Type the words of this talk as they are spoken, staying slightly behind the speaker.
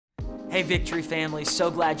Hey, Victory family,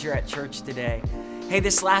 so glad you're at church today. Hey,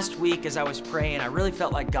 this last week as I was praying, I really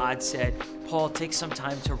felt like God said, Paul, take some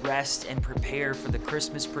time to rest and prepare for the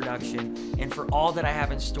Christmas production and for all that I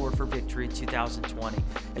have in store for Victory 2020.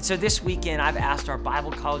 And so this weekend, I've asked our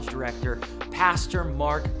Bible college director, Pastor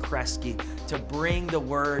Mark Kresge, to bring the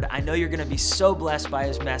word. I know you're going to be so blessed by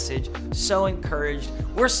his message, so encouraged.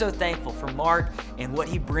 We're so thankful for Mark and what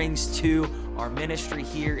he brings to our ministry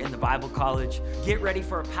here in the Bible College. Get ready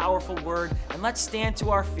for a powerful word, and let's stand to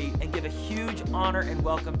our feet and give a huge honor and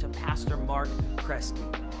welcome to Pastor Mark Kresge.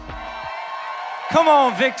 Come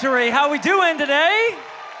on, Victory. How we doing today?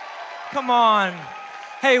 Come on.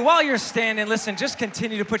 Hey, while you're standing, listen, just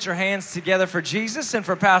continue to put your hands together for Jesus and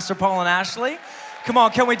for Pastor Paul and Ashley. Come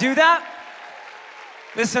on, can we do that?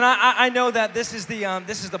 Listen, I know that this is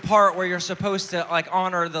the part where you're supposed to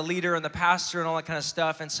honor the leader and the pastor and all that kind of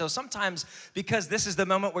stuff. And so sometimes because this is the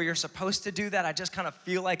moment where you're supposed to do that, I just kind of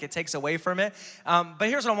feel like it takes away from it. But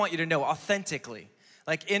here's what I want you to know authentically.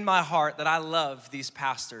 In my heart, that I love these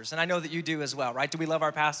pastors. And I know that you do as well, right? Do we love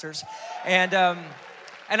our pastors? And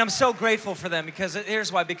I'm so grateful for them because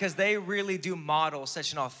here's why. Because they really do model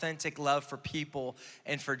such an authentic love for people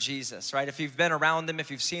and for Jesus, right? If you've been around them,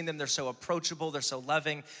 if you've seen them, they're so approachable, they're so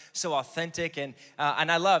loving, so authentic. And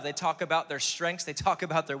I love, they talk about their strengths, they talk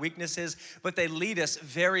about their weaknesses, but they lead us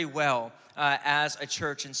very well as a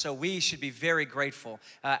church. And so we should be very grateful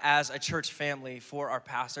as a church family for our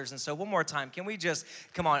pastors. And so one more time, can we just,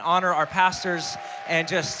 come on, honor our pastors and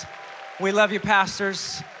just, we love you,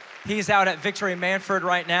 pastors. He's out at Victory Manford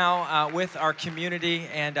right now with our community,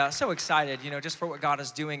 and so excited, just for what God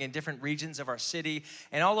is doing in different regions of our city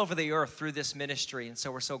and all over the earth through this ministry, and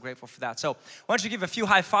so we're so grateful for that. So why don't you give a few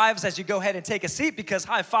high fives as you go ahead and take a seat, because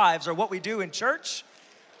high fives are what we do in church.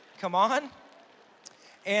 Come on.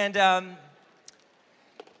 And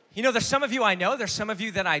there's some of you I know, there's some of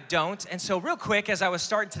you that I don't. And so real quick, as I was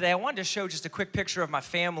starting today, I wanted to show just a quick picture of my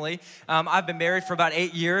family. I've been married for about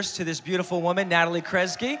 8 years to this beautiful woman, Natalie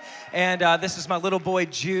Kresge. And this is my little boy,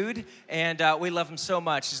 Jude. And we love him so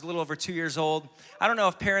much. He's a little over 2 years old. I don't know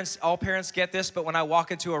if all parents get this, but when I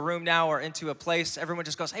walk into a room now or into a place, everyone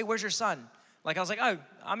just goes, hey, where's your son? I was like, oh,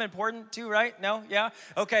 I'm important too, right? No? Yeah?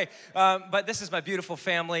 Okay. But this is my beautiful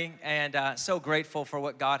family, and so grateful for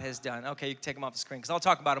what God has done. Okay, you can take them off the screen, because I'll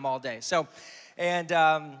talk about them all day. So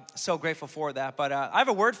grateful for that. But I have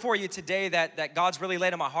a word for you today that God's really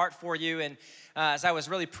laid on my heart for you. And as I was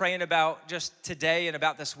really praying about just today and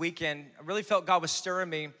about this weekend, I really felt God was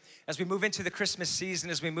stirring me as we move into the Christmas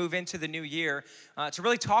season, as we move into the new year, to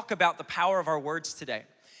really talk about the power of our words today.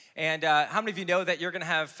 And how many of you know that you're going to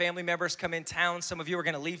have family members come in town? Some of you are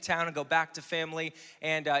going to leave town and go back to family,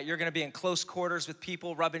 and you're going to be in close quarters with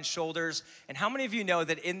people, rubbing shoulders. And how many of you know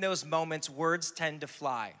that in those moments, words tend to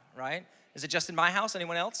fly, right? Is it just in my house?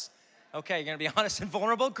 Anyone else? Okay, you're going to be honest and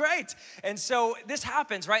vulnerable? Great. And so this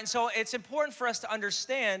happens, right? And so it's important for us to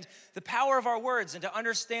understand the power of our words and to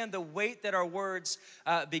understand the weight that our words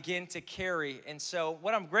begin to carry. And so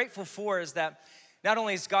what I'm grateful for is that not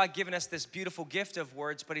only has God given us this beautiful gift of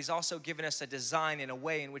words, but he's also given us a design and a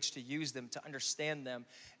way in which to use them, to understand them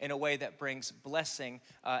in a way that brings blessing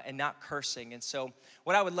and not cursing. And so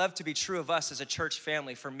what I would love to be true of us as a church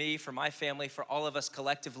family, for me, for my family, for all of us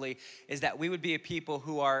collectively, is that we would be a people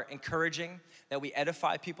who are encouraging, that we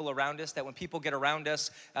edify people around us, that when people get around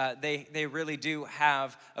us, they really do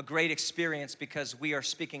have a great experience because we are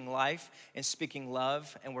speaking life and speaking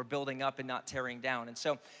love, and we're building up and not tearing down. And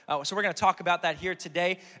so we're going to talk about that here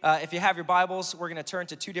today. If you have your Bibles, we're going to turn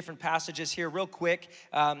to two different passages here real quick.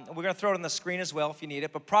 We're going to throw it on the screen as well if you need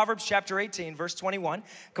it. But Proverbs chapter 18, verse 21.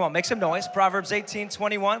 Come on, make some noise. Proverbs 18,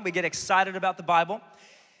 21. We get excited about the Bible.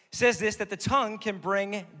 It says this, that the tongue can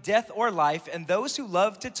bring death or life, and those who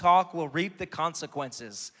love to talk will reap the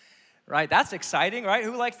consequences. Right? That's exciting, right?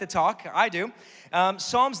 Who likes to talk? I do.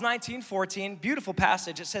 Psalms 19:14, beautiful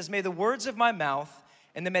passage. It says, may the words of my mouth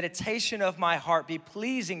and the meditation of my heart be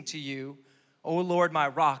pleasing to you, O Lord, my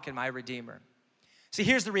rock and my redeemer. See,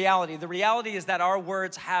 here's the reality. The reality is that our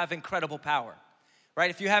words have incredible power,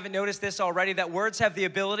 right? If you haven't noticed this already, that words have the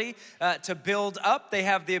ability to build up. They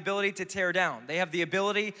have the ability to tear down. They have the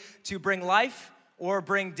ability to bring life or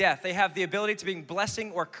bring death. They have the ability to bring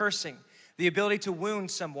blessing or cursing, the ability to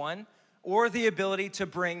wound someone, or the ability to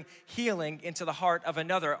bring healing into the heart of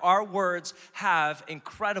another. Our words have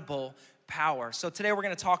incredible power. So today we're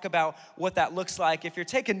going to talk about what that looks like. If you're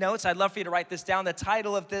taking notes, I'd love for you to write this down. The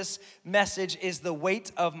title of this message is The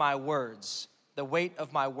Weight of My Words. The Weight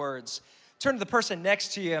of My Words. Turn to the person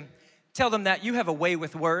next to you. Tell them that you have a way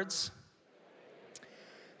with words.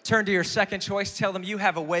 Turn to your second choice. Tell them you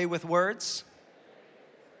have a way with words.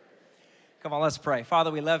 Come on, let's pray. Father,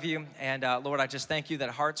 we love you. And Lord, I just thank you that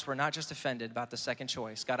hearts were not just offended about the second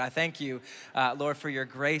choice. God, I thank you, Lord, for your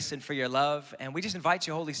grace and for your love. And we just invite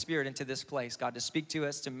you, Holy Spirit, into this place, God, to speak to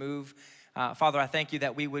us, to move. Father, I thank you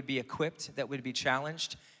that we would be equipped, that we'd be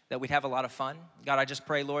challenged, that we'd have a lot of fun. God, I just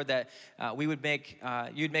pray, Lord, that we would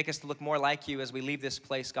you'd make us to look more like you as we leave this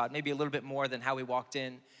place, God, maybe a little bit more than how we walked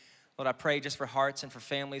in. Lord, I pray just for hearts and for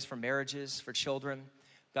families, for marriages, for children.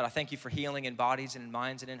 God, I thank you for healing in bodies and in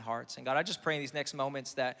minds and in hearts. And God, I just pray in these next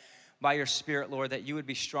moments that by your Spirit, Lord, that you would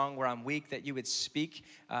be strong where I'm weak, that you would speak,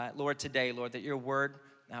 Lord, today, Lord, that your word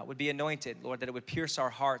would be anointed, Lord, that it would pierce our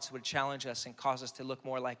hearts, would challenge us and cause us to look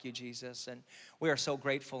more like you, Jesus. And we are so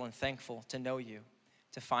grateful and thankful to know you,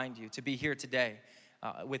 to find you, to be here today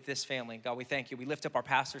with this family. God, we thank you. We lift up our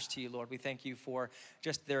pastors to you, Lord. We thank you for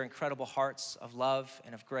just their incredible hearts of love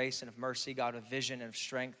and of grace and of mercy, God, of vision and of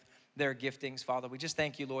strength. Their giftings, Father. We just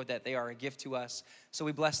thank you, Lord, that they are a gift to us. So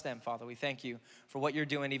we bless them, Father. We thank you for what you're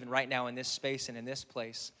doing even right now in this space and in this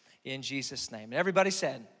place. In Jesus' name. And everybody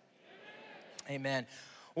said, amen. Amen.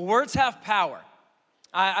 Well, words have power.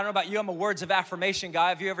 I don't know about you, I'm a words of affirmation guy.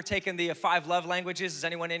 Have you ever taken the 5 love languages? Is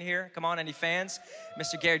anyone in here? Come on, any fans?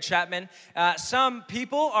 Mr. Gary Chapman. Some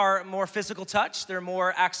people are more physical touch. They're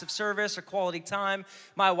more acts of service or quality time.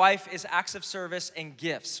 My wife is acts of service and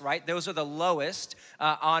gifts, right? Those are the lowest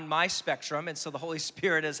on my spectrum, and so the Holy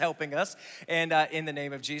Spirit is helping us, and in the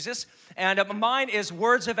name of Jesus. And mine is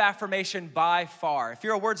words of affirmation by far. If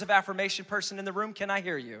you're a words of affirmation person in the room, can I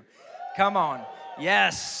hear you? Come on.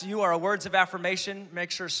 Yes, you are a words of affirmation.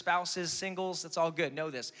 Make sure spouses, singles, that's all good.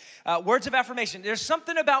 Know this. Words of affirmation. There's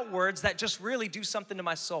something about words that just really do something to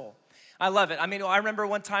my soul. I love it. I mean, I remember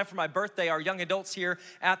one time for my birthday, our young adults here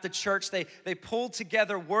at the church, they pulled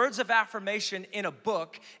together words of affirmation in a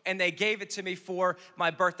book, and they gave it to me for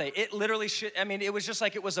my birthday. It literally it was just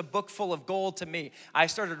like it was a book full of gold to me. I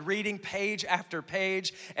started reading page after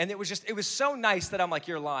page, and it was so nice that I'm like,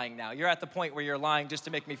 you're lying now. You're at the point where you're lying just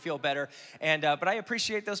to make me feel better. And but I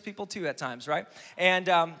appreciate those people too at times, right? And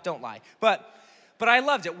don't lie. But I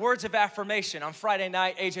loved it, words of affirmation. On Friday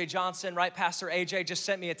night, AJ Johnson, right, Pastor AJ just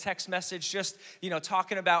sent me a text message just,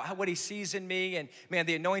 talking about what he sees in me and, man,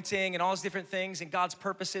 the anointing and all those different things and God's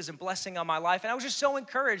purposes and blessing on my life. And I was just so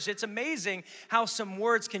encouraged. It's amazing how some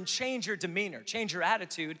words can change your demeanor, change your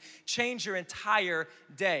attitude, change your entire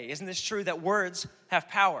day. Isn't this true that words have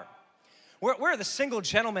power? Where are the single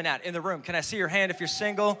gentlemen at in the room? Can I see your hand if you're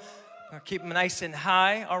single? Keep them nice and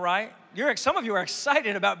high, all right? Some of you are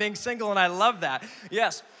excited about being single, and I love that.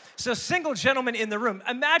 Yes. So single gentlemen in the room,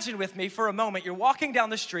 imagine with me for a moment, you're walking down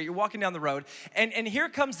the street, you're walking down the road, and here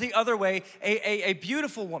comes the other way, a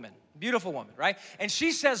beautiful woman, right? And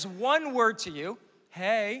she says one word to you,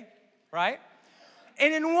 hey, right?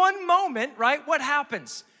 And in one moment, right, what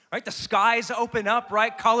happens? Right, the skies open up,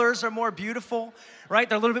 right? Colors are more beautiful, right?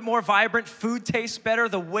 They're a little bit more vibrant. Food tastes better.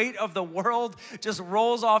 The weight of the world just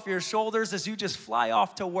rolls off your shoulders as you just fly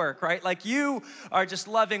off to work, right? Like you are just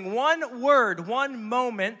loving. One word, one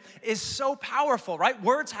moment is so powerful, right?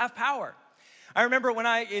 Words have power. I remember when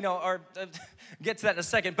get to that in a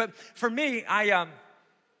second, but for me,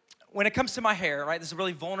 when it comes to my hair, right, this is a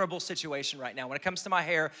really vulnerable situation right now. When it comes to my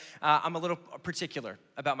hair, I'm a little particular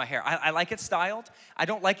about my hair. I like it styled. I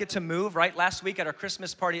don't like it to move, right? Last week at our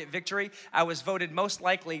Christmas party at Victory, I was voted most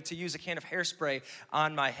likely to use a can of hairspray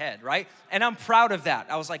on my head, right? And I'm proud of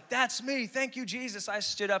that. I was like, that's me. Thank you, Jesus. I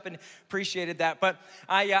stood up and appreciated that. But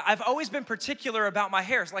I've always been particular about my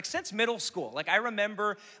hair. Like since middle school, like I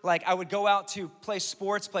remember like I would go out to play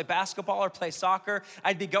sports, play basketball or play soccer.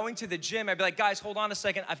 I'd be going to the gym. I'd be like, guys, hold on a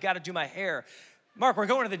second. I've got to do my hair. Mark, we're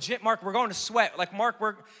going to the gym. Mark, we're going to sweat. Like, Mark,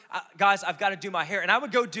 guys, I've got to do my hair. And I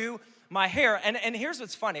would go do my hair. And here's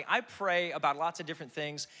what's funny. I pray about lots of different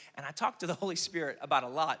things, and I talk to the Holy Spirit about a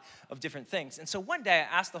lot of different things. And so one day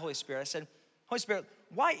I asked the Holy Spirit, I said, Holy Spirit,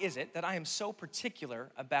 why is it that I am so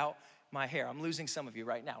particular about my hair? I'm losing some of you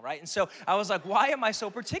right now, right? And so I was like, why am I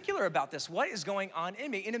so particular about this? What is going on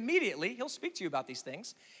in me? And immediately, he'll speak to you about these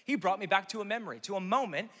things. He brought me back to a memory, to a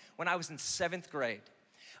moment when I was in 7th grade.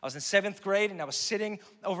 I was in 7th grade, and I was sitting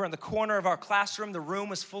over in the corner of our classroom. The room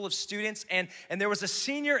was full of students, and there was a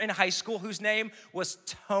senior in high school whose name was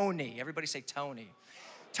Tony. Everybody say Tony.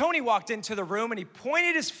 Tony walked into the room, and he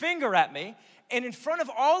pointed his finger at me, and in front of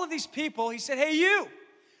all of these people, he said, hey, you,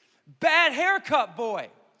 bad haircut boy.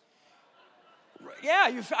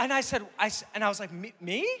 Yeah, and I was like,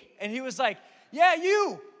 me? And he was like, yeah,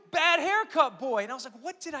 you. Bad haircut boy. And I was like,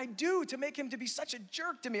 what did I do to make him to be such a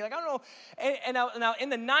jerk to me? Like, I don't know. And now in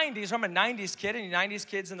the 90s, I'm a 90s kid. Any 90s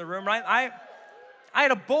kids in the room, right? I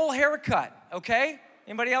had a bowl haircut, okay?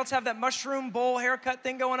 Anybody else have that mushroom bowl haircut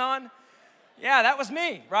thing going on? Yeah, that was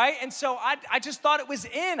me, right? And so I just thought it was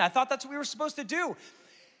in. I thought that's what we were supposed to do.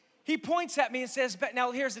 He points at me and says, but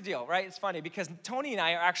now here's the deal, right? It's funny because Tony and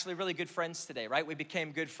I are actually really good friends today, right? We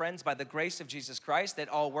became good friends by the grace of Jesus Christ. That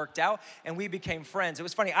all worked out, and we became friends. It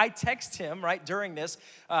was funny. I text him, right, during this,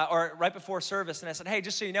 or right before service, and I said, hey,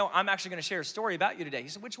 just so you know, I'm actually going to share a story about you today. He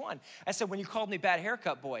said, which one? I said, when you called me bad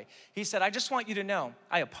haircut boy. He said, I just want you to know,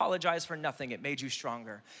 I apologize for nothing. It made you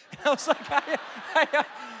stronger. And I was like,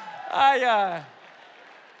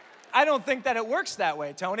 I don't think that it works that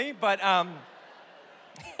way, Tony, but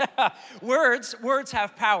words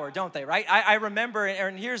have power, don't they, right? I remember,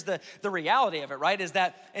 and here's the reality of it, right, is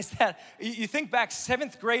that you think back,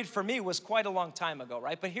 7th grade for me was quite a long time ago,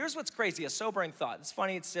 right? But here's what's crazy, a sobering thought. It's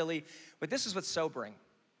funny, it's silly, but this is what's sobering,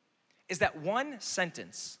 is that one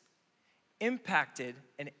sentence impacted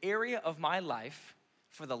an area of my life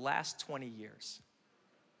for the last 20 years.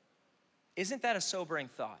 Isn't that a sobering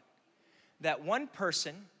thought? That one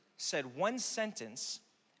person said one sentence,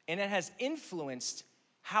 and it has influenced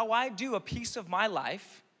how I do a piece of my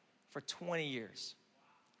life for 20 years.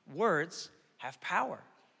 Words have power.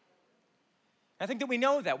 I think that we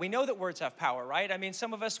know that. We know that words have power, right? I mean,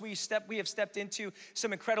 some of us, we have stepped into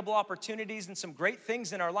some incredible opportunities and some great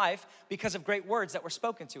things in our life because of great words that were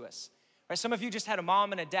spoken to us. Right? Some of you just had a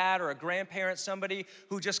mom and a dad or a grandparent, somebody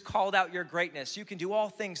who just called out your greatness. You can do all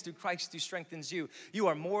things through Christ who strengthens you. You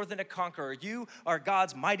are more than a conqueror. You are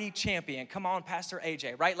God's mighty champion. Come on, Pastor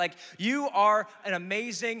AJ, right? Like, you are an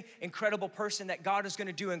amazing, incredible person that God is going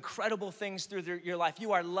to do incredible things through your life.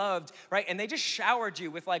 You are loved, right? And they just showered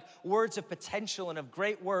you with like words of potential and of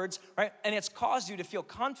great words, right? And it's caused you to feel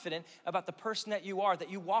confident about the person that you are, that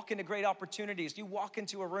you walk into great opportunities. You walk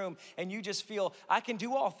into a room and you just feel, I can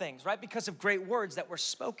do all things, right? Because of great words that were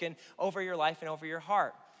spoken over your life and over your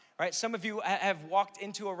heart. Right? Some of you have walked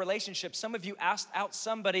into a relationship. Some of you asked out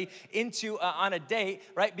somebody into on a date,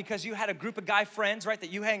 right? Because you had a group of guy friends, right,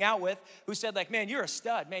 that you hang out with who said like, man, you're a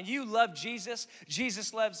stud. Man, you love Jesus.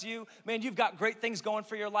 Jesus loves you. Man, you've got great things going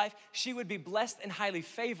for your life. She would be blessed and highly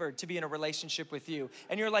favored to be in a relationship with you.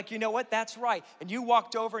 And you're like, you know what? That's right. And you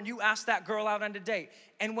walked over and you asked that girl out on a date.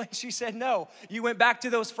 And when she said no, you went back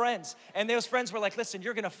to those friends. And those friends were like, listen,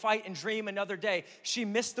 you're going to fight and dream another day. She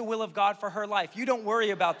missed the will of God for her life. You don't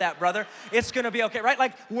worry about that, brother. It's going to be okay, right?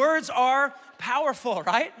 Like, words are powerful,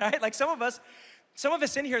 right? Like some of us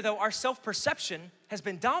in here, though, our self-perception has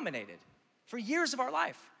been dominated for years of our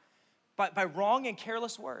life by wrong and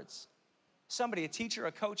careless words. Somebody, a teacher,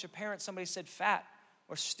 a coach, a parent, somebody said fat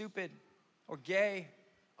or stupid or gay,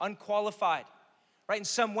 unqualified. Right? In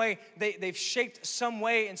some way, they've shaped some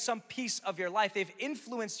way in some piece of your life. They've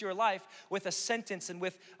influenced your life with a sentence and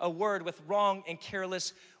with a word, with wrong and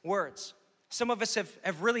careless words. Some of us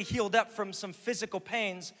have really healed up from some physical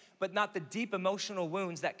pains, but not the deep emotional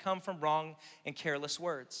wounds that come from wrong and careless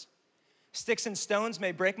words. Sticks and stones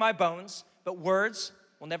may break my bones, but words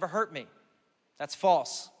will never hurt me. That's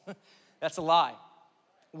false. That's a lie.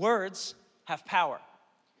 Words have power.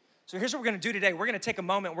 So here's what we're going to do today. We're going to take a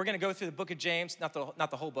moment. We're going to go through the book of James, not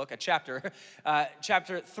the whole book, a chapter,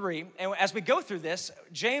 chapter 3. And as we go through this,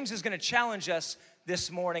 James is going to challenge us this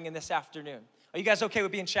morning and this afternoon. Are you guys okay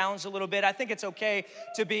with being challenged a little bit? I think it's okay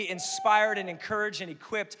to be inspired and encouraged and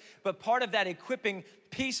equipped, but part of that equipping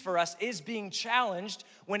piece for us is being challenged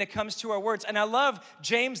when it comes to our words. And I love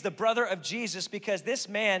James, the brother of Jesus, because this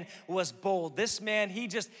man was bold. This man, he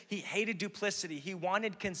hated duplicity. He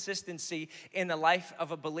wanted consistency in the life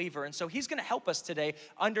of a believer. And so he's going to help us today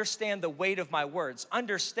understand the weight of my words,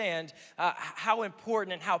 understand how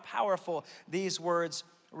important and how powerful these words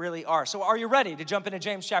really are. So are you ready to jump into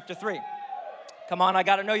James chapter 3? Come on, I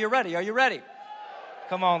got to know you're ready. Are you ready?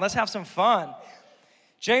 Come on, let's have some fun.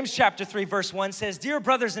 James chapter 3, verse 1 says, "Dear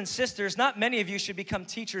brothers and sisters, not many of you should become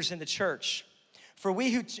teachers in the church. For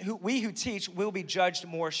we who teach will be judged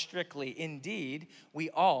more strictly. Indeed, we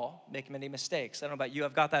all make many mistakes." I don't know about you,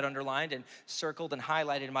 I've got that underlined and circled and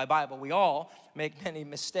highlighted in my Bible. We all make many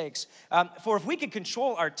mistakes. For if we could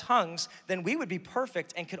control our tongues, then we would be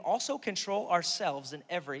perfect and could also control ourselves in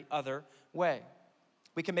every other way.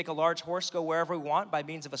 We can make a large horse go wherever we want by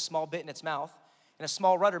means of a small bit in its mouth. And a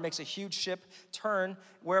small rudder makes a huge ship turn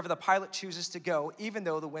wherever the pilot chooses to go, even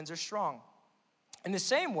though the winds are strong. In the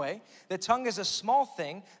same way, the tongue is a small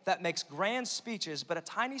thing that makes grand speeches, but a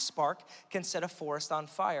tiny spark can set a forest on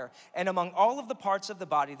fire. And among all of the parts of the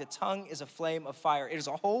body, the tongue is a flame of fire. It is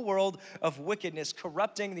a whole world of wickedness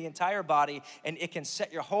corrupting the entire body, and it can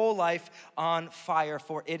set your whole life on fire,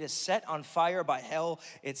 for it is set on fire by hell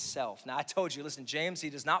itself. Now, I told you, listen, James,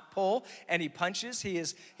 he does not pull any punches. He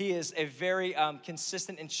is a very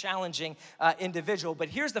consistent and challenging individual. But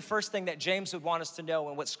here's the first thing that James would want us to know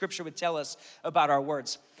and what Scripture would tell us about our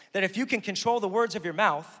words, that if you can control the words of your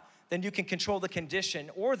mouth, then you can control the condition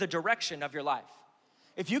or the direction of your life.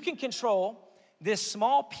 If you can control this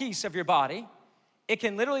small piece of your body, it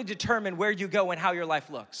can literally determine where you go and how your life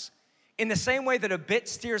looks. In the same way that a bit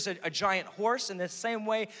steers a giant horse, in the same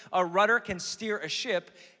way a rudder can steer a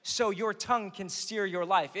ship, so your tongue can steer your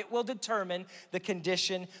life. It will determine the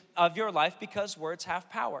condition of your life because words have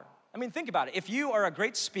power. I mean, think about it. If you are a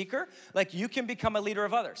great speaker, like, you can become a leader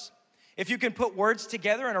of others. If you can put words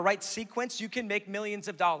together in a right sequence, you can make millions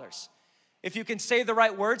of dollars. If you can say the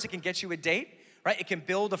right words, it can get you a date, right? It can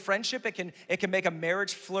build a friendship. It can make a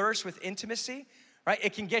marriage flourish with intimacy, right?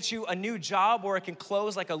 It can get you a new job, or it can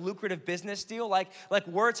close like a lucrative business deal. Like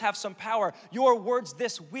words have some power. Your words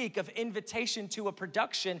this week of invitation to a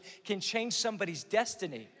production can change somebody's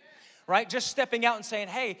destiny. Right? Just stepping out and saying,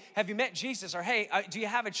 hey, have you met Jesus? Or, hey, do you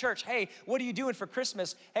have a church? Hey, what are you doing for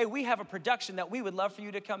Christmas? Hey, we have a production that we would love for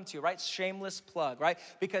you to come to, right? Shameless plug, right?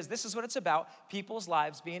 Because this is what it's about, people's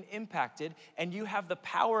lives being impacted, and you have the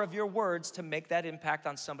power of your words to make that impact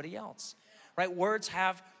on somebody else, right? Words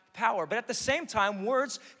have power, but at the same time,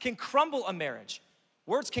 words can crumble a marriage.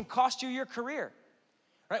 Words can cost you your career.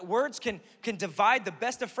 Right? Words can divide the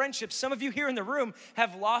best of friendships. Some of you here in the room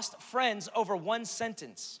have lost friends over one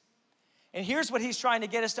sentence. And here's what he's trying to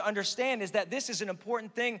get us to understand is that this is an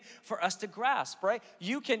important thing for us to grasp, right?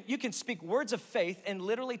 You can speak words of faith and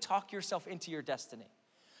literally talk yourself into your destiny.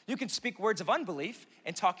 You can speak words of unbelief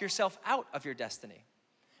and talk yourself out of your destiny.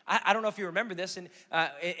 I don't know if you remember this. In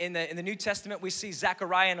the New Testament, we see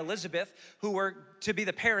Zechariah and Elizabeth, who were to be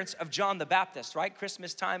the parents of John the Baptist, right?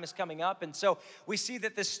 Christmas time is coming up, and so we see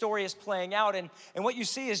that this story is playing out. And what you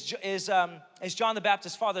see is John the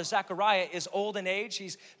Baptist's father, Zechariah, is old in age.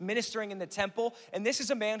 He's ministering in the temple, and this is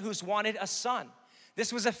a man who's wanted a son.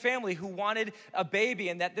 This was a family who wanted a baby,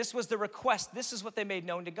 and that this was the request. This is what they made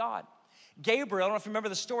known to God. Gabriel, I don't know if you remember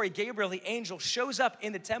the story, Gabriel, the angel, shows up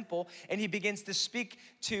in the temple and he begins to speak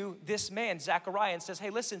to this man, Zechariah, and says, hey,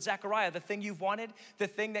 listen, Zechariah, the thing you've wanted, the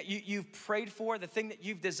thing that you've prayed for, the thing that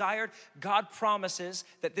you've desired, God promises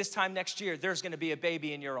that this time next year, there's gonna be a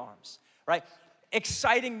baby in your arms, right?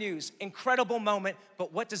 Exciting news, incredible moment,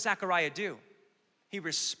 but what does Zechariah do? He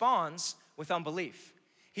responds with unbelief.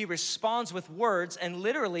 He responds with words and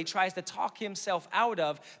literally tries to talk himself out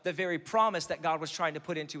of the very promise that God was trying to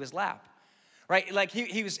put into his lap. Right, like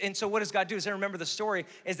he was, and so what does God do? As I remember the story,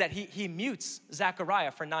 is that he mutes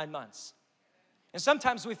Zechariah for 9 months. And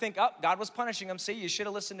sometimes we think, oh, God was punishing him. See, you should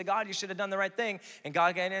have listened to God. You should have done the right thing. And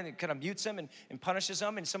God got in and kind of mutes him and punishes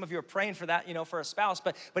him. And some of you are praying for that, for a spouse.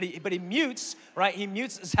 But he mutes, right? He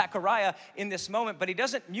mutes Zechariah in this moment. But he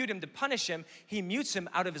doesn't mute him to punish him. He mutes him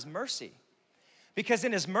out of his mercy. Because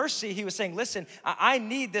in his mercy, he was saying, listen, I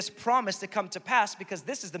need this promise to come to pass because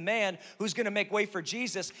this is the man who's gonna make way for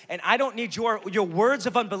Jesus, and I don't need your words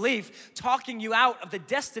of unbelief talking you out of the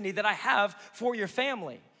destiny that I have for your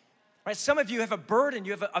family. Right? Some of you have a burden,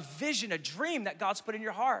 you have a vision, a dream that God's put in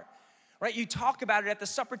your heart. Right? You talk about it at the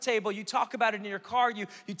supper table, you talk about it in your car, you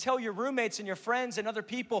tell your roommates and your friends and other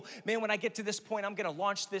people, man, when I get to this point, I'm gonna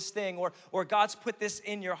launch this thing, or God's put this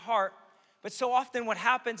in your heart. But so often what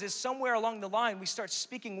happens is somewhere along the line, we start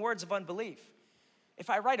speaking words of unbelief. If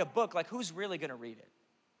I write a book, like, who's really gonna read it?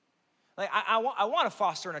 Like, I want to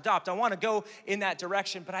foster and adopt. I want to go in that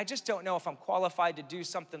direction, but I just don't know if I'm qualified to do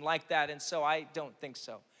something like that, and so I don't think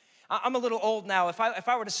so. I'm a little old now. If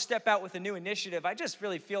I were to step out with a new initiative, I just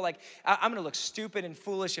really feel like I'm gonna look stupid and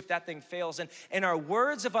foolish if that thing fails. And our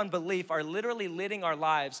words of unbelief are literally leading our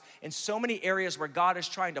lives in so many areas where God is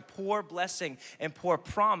trying to pour blessing and pour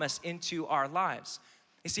promise into our lives.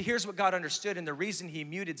 You see, here's what God understood, and the reason he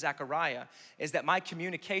muted Zechariah is that my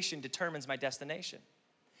communication determines my destination.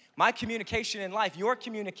 My communication in life, your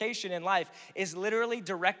communication in life is literally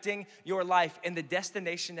directing your life and the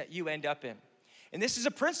destination that you end up in. And this is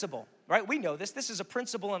a principle, right? We know this. This is a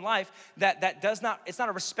principle in life that does not, it's not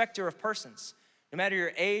a respecter of persons. No matter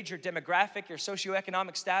your age, your demographic, your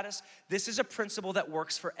socioeconomic status, this is a principle that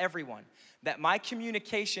works for everyone. That my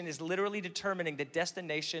communication is literally determining the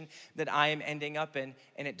destination that I am ending up in,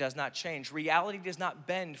 and it does not change. Reality does not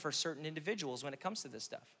bend for certain individuals when it comes to this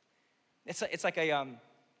stuff. It's like a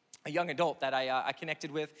a young adult that I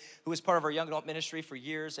connected with who was part of our young adult ministry for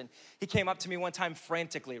years. And he came up to me one time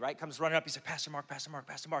frantically, right? Comes running up. He said, Pastor Mark.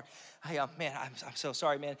 Man, I'm so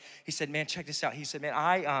sorry, man. He said, man, check this out. He said, man,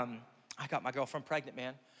 I got my girlfriend pregnant,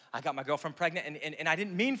 man. I got my girlfriend pregnant, and I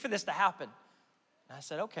didn't mean for this to happen. And I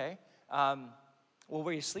said, okay. Well,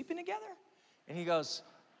 were you sleeping together? And he goes,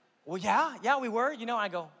 well, yeah, we were. And I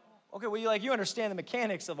go, okay, well, you understand the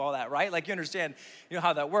mechanics of all that, right? Like, you understand,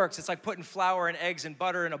 how that works. It's like putting flour and eggs and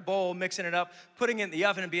butter in a bowl, mixing it up, putting it in the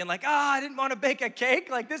oven and being like, I didn't want to bake a cake.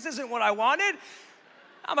 Like, this isn't what I wanted.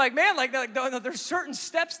 I'm like, man, no, there's certain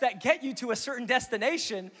steps that get you to a certain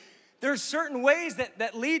destination. There's certain ways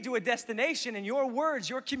that lead to a destination, and your words,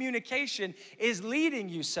 your communication is leading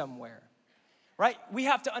you somewhere. Right? We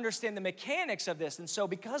have to understand the mechanics of this. And so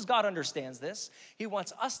because God understands this, he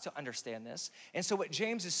wants us to understand this. And so what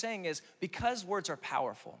James is saying is, because words are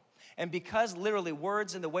powerful, and because literally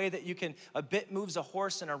words in the way that a bit moves a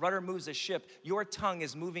horse and a rudder moves a ship, your tongue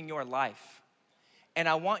is moving your life. And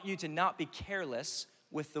I want you to not be careless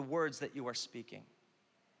with the words that you are speaking.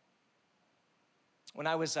 When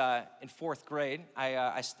I was in fourth grade,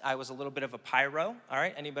 I was a little bit of a pyro, all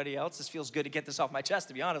right? Anybody else? This feels good to get this off my chest,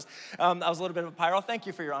 to be honest. I was a little bit of a pyro. Thank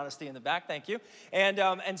you for your honesty in the back. Thank you.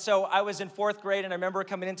 And so I was in fourth grade, and I remember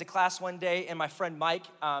coming into class one day, and my friend Mike,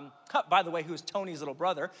 by the way, who's Tony's little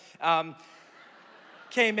brother,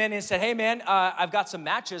 came in and said, hey, man, I've got some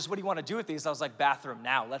matches. What do you want to do with these? I was like, bathroom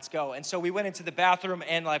now. Let's go. And so we went into the bathroom,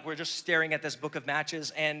 and we're just staring at this book of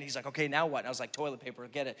matches. And he's like, okay, now what? And I was like, toilet paper,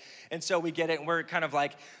 get it. And so we get it, and we're kind of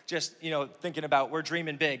just, thinking about, we're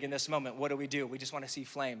dreaming big in this moment. What do? We just want to see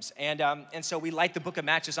flames. And so we light the book of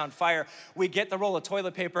matches on fire. We get the roll of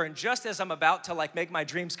toilet paper, and just as I'm about to make my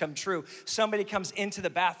dreams come true, somebody comes into the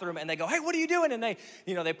bathroom, and they go, hey, what are you doing? And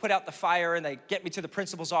they put out the fire, and they get me to the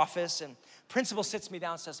principal's office, and principal sits me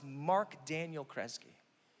down and says, Mark Daniel Kresge,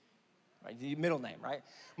 right? The middle name, right?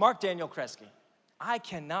 Mark Daniel Kresge, I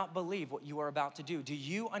cannot believe what you are about to do. Do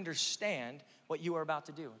you understand what you are about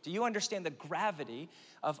to do? Do you understand the gravity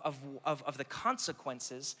of the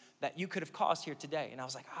consequences that you could have caused here today? And I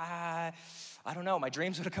was like, I don't know. My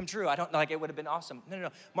dreams would have come true. I don't know. It would have been awesome. No.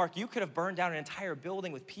 Mark, you could have burned down an entire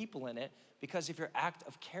building with people in it because of your act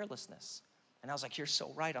of carelessness. And I was like, you're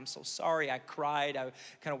so right. I'm so sorry. I cried. I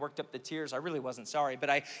kind of worked up the tears. I really wasn't sorry.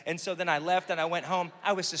 And so then I left and I went home.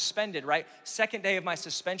 I was suspended, right? Second day of my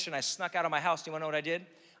suspension, I snuck out of my house. Do you want to know what I did?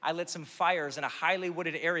 I lit some fires in a highly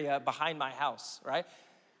wooded area behind my house, right?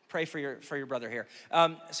 Pray for your brother here.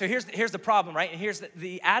 So here's the problem, right? And here's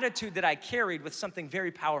the attitude that I carried with something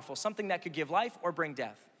very powerful, something that could give life or bring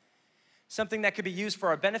death. Something that could be used for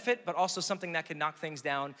our benefit, but also something that could knock things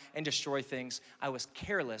down and destroy things. I was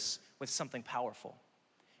careless with something powerful.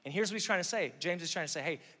 And here's what he's trying to say. James is trying to say,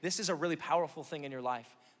 hey, this is a really powerful thing in your life.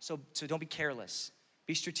 So don't be careless.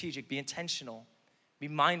 Be strategic. Be intentional. Be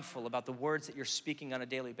mindful about the words that you're speaking on a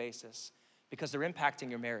daily basis, because they're impacting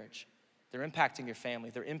your marriage. They're impacting your family.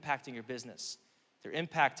 They're impacting your business. They're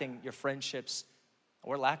impacting your friendships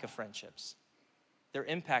or lack of friendships. They're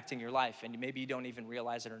impacting your life, and maybe you don't even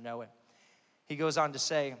realize it or know it. He goes on to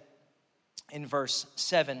say in verse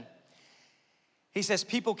 7, he says,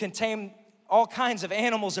 people can tame all kinds of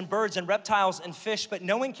animals and birds and reptiles and fish, but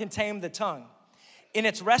no one can tame the tongue. In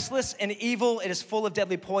its restless and evil, it is full of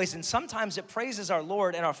deadly poison. Sometimes it praises our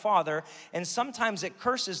Lord and our Father, and sometimes it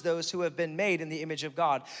curses those who have been made in the image of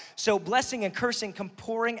God. So blessing and cursing come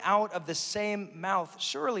pouring out of the same mouth.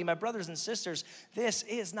 Surely, my brothers and sisters, this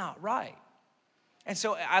is not right. And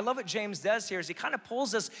so I love what James does here is he kind of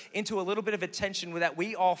pulls us into a little bit of a tension that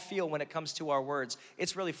we all feel when it comes to our words.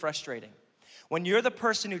 It's really frustrating. When you're the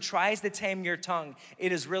person who tries to tame your tongue,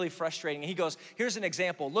 it is really frustrating. And he goes, here's an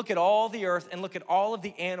example. Look at all the earth and look at all of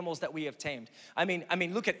the animals that we have tamed. I mean,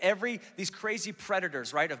 look at these crazy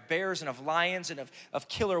predators, right? Of bears and of lions and of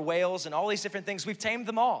killer whales and all these different things. We've tamed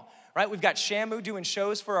them all, right? We've got Shamu doing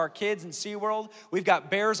shows for our kids in SeaWorld. We've got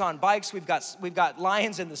bears on bikes. We've got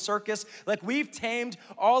lions in the circus. We've tamed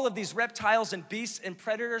all of these reptiles and beasts and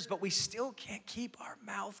predators, but we still can't keep our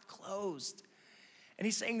mouth closed. And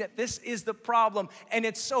he's saying that this is the problem, and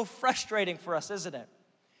it's so frustrating for us, isn't it?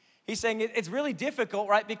 He's saying it's really difficult,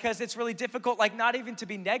 right? Because it's really difficult, not even to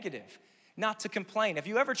be negative, not to complain. Have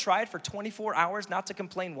you ever tried for 24 hours not to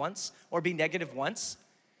complain once or be negative once?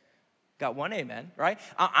 Got one amen, right?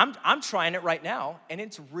 I'm trying it right now, and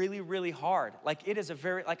it's really, really hard. It is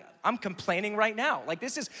I'm complaining right now.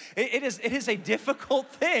 It is a difficult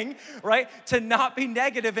thing, right? To not be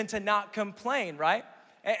negative and to not complain, right?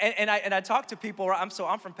 And I talk to people. I'm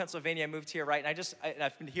from Pennsylvania. I moved here, right? And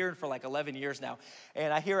I've been here for 11 years now.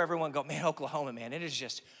 And I hear everyone go, man, Oklahoma, man, it is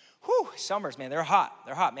just Summers, man, they're hot.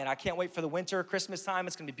 They're hot, man. I can't wait for the winter, Christmas time.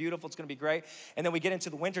 It's gonna be beautiful. It's gonna be great. And then we get into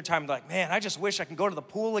the winter time, like, man, I just wish I can go to the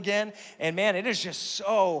pool again. And man, it is just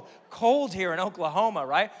so cold here in Oklahoma,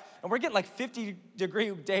 right? And we're getting like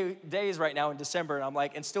 50-degree days right now in December. And I'm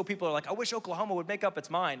like, and still people are like, I wish Oklahoma would make up its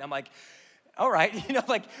mind. I'm like, all right,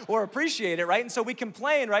 or appreciate it, right? And so we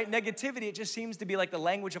complain, right? Negativity, it just seems to be like the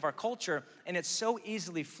language of our culture, and it so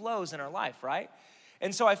easily flows in our life, right?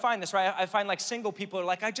 And so I find this, right? I find like single people are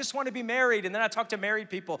like, I just want to be married. And then I talk to married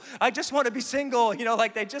people, I just want to be single.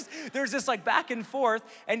 There's this like back and forth.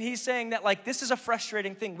 And he's saying that like, this is a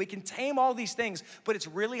frustrating thing. We can tame all these things, but it's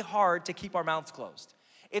really hard to keep our mouths closed.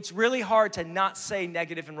 It's really hard to not say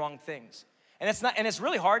negative and wrong things. And it's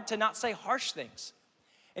really hard to not say harsh things.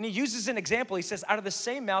 And he uses an example. He says, out of the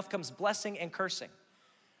same mouth comes blessing and cursing.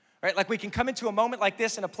 Right? Like we can come into a moment like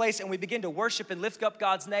this in a place and we begin to worship and lift up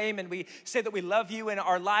God's name and we say that we love you and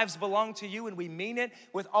our lives belong to you and we mean it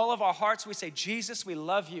with all of our hearts. We say, Jesus, we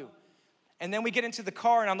love you. And then we get into the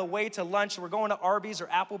car and on the way to lunch, we're going to Arby's or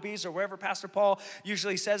Applebee's or wherever Pastor Paul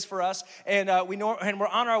usually says for us. And we're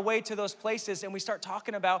on our way to those places and we start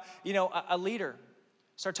talking about, a leader.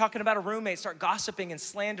 Start talking about a roommate, start gossiping and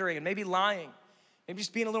slandering and maybe lying. Maybe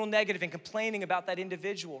just being a little negative and complaining about that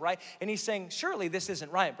individual, right? And he's saying, surely this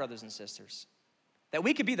isn't right, brothers and sisters. That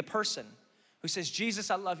we could be the person who says,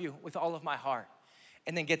 Jesus, I love you with all of my heart,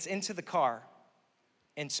 and then gets into the car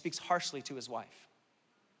and speaks harshly to his wife.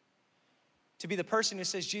 To be the person who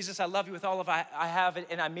says, Jesus, I love you with all of I have it,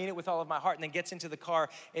 and I mean it with all of my heart, and then gets into the car,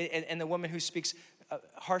 and the woman who speaks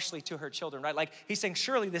harshly to her children, right? Like he's saying,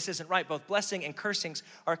 surely this isn't right. Both blessing and cursings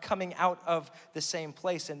are coming out of the same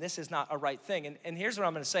place, and this is not a right thing. And here's what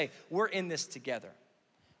I'm gonna say. We're in this together,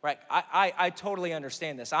 right? I totally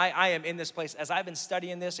understand this. I am in this place. As I've been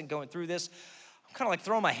studying this and going through this, I'm kind of like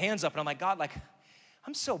throwing my hands up, and I'm like, God, like,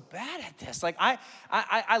 I'm so bad at this. Like,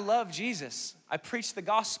 I love Jesus. I preach the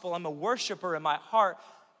gospel. I'm a worshiper in my heart.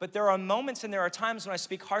 But there are moments and there are times when I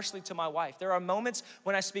speak harshly to my wife. There are moments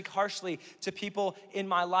when I speak harshly to people in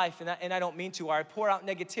my life, and I don't mean to, or I pour out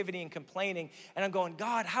negativity and complaining, and I'm going,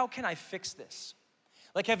 God, how can I fix this?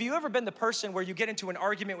 Like, have you ever been the person where you get into an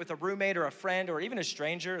argument with a roommate or a friend or even a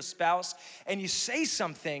stranger, a spouse, and you say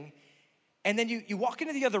something, and then you walk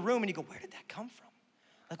into the other room and you go, where did that come from?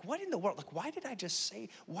 Like, what in the world? Like, why did I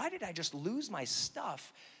just lose my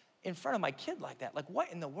stuff in front of my kid like that? Like,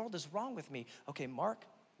 what in the world is wrong with me? Okay, Mark,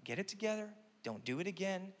 get it together. Don't do it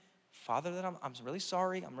again. Father, that I'm really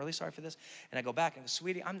sorry. I'm really sorry for this. And I go back and go,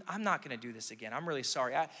 sweetie, I'm not going to do this again. I'm really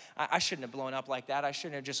sorry. I shouldn't have blown up like that. I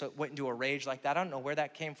shouldn't have just went into a rage like that. I don't know where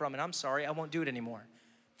that came from, and I'm sorry. I won't do it anymore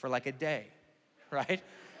for like a day, right?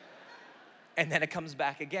 And then it comes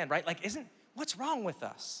back again, right? Like, what's wrong with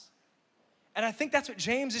us? And I think that's what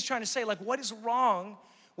James is trying to say. Like, what is wrong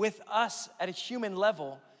with us at a human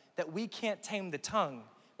level that we can't tame the tongue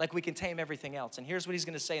like we can tame everything else? And here's what he's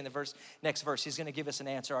going to say in the next verse. He's going to give us an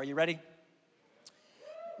answer. Are you ready?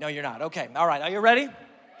 No, you're not. Okay. All right. Are you ready?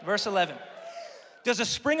 Verse 11. Does a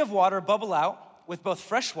spring of water bubble out with both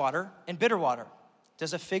fresh water and bitter water?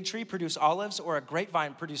 Does a fig tree produce olives or a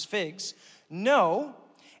grapevine produce figs? No.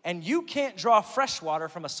 And you can't draw fresh water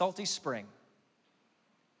from a salty spring.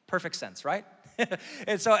 Perfect sense, right?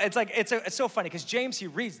 And so it's so funny because James, he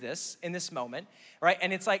reads this in this moment, right?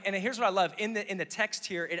 And it's like, and here's what I love. In the text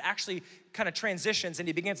here, it actually kind of transitions and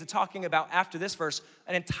he begins to talking about, after this verse,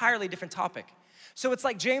 an entirely different topic. So it's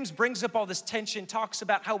like James brings up all this tension, talks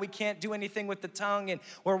about how we can't do anything with the tongue and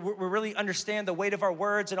or we really understand the weight of our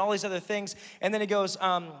words and all these other things. And then he goes,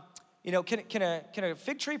 can a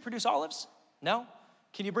fig tree produce olives? No.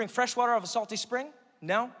 Can you bring fresh water out of a salty spring?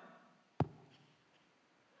 No.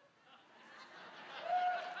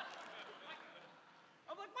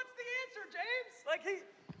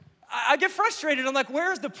 I get frustrated. I'm like,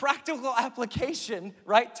 where's the practical application,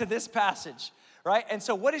 right, to this passage, right? And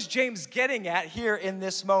so what is James getting at here in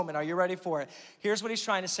this moment? Are you ready for it? Here's what he's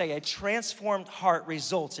trying to say. A transformed heart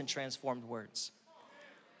results in transformed words.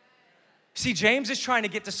 See, James is trying to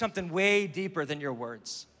get to something way deeper than your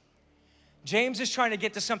words. James is trying to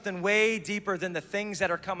get to something way deeper than the things that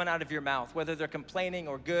are coming out of your mouth, whether they're complaining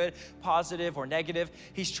or good, positive or negative.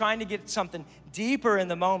 He's trying to get something deeper in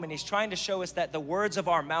the moment. He's trying to show us that the words of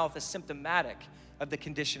our mouth is symptomatic of the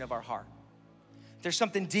condition of our heart. There's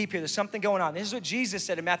something deep here. There's something going on. This is what Jesus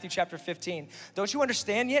said in Matthew chapter 15. Don't you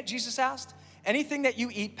understand yet, Jesus asked? Anything that you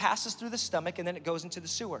eat passes through the stomach and then it goes into the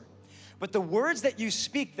sewer. But the words that you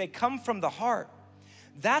speak, they come from the heart.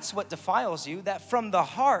 That's what defiles you, that from the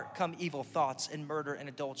heart come evil thoughts and murder and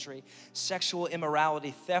adultery, sexual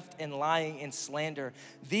immorality, theft and lying and slander.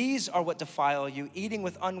 These are what defile you. Eating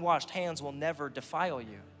with unwashed hands will never defile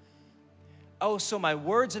you. oh, so my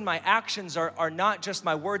words and my actions are not just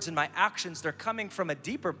my words and my actions, they're coming from a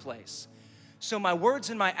deeper place. So my words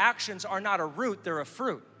and my actions are not a root, they're a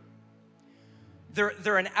fruit.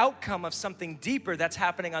 They're an outcome of something deeper that's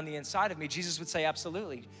happening on the inside of me. Jesus would say,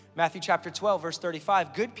 absolutely. Matthew chapter 12, verse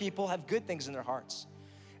 35, good people have good things in their hearts.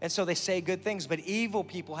 And so they say good things, but evil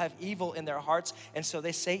people have evil in their hearts, and so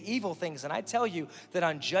they say evil things. And I tell you that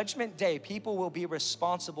on Judgment Day, people will be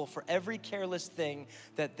responsible for every careless thing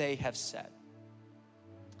that they have said.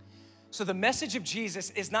 So the message of Jesus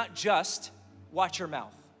is not just watch your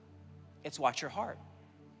mouth, it's watch your heart.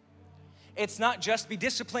 It's not just be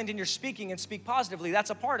disciplined in your speaking and speak positively.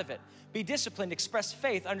 That's a part of it. Be disciplined, express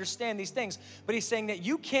faith, understand these things. But he's saying that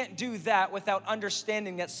you can't do that without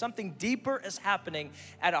understanding that something deeper is happening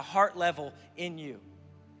at a heart level in you.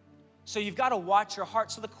 So you've got to watch your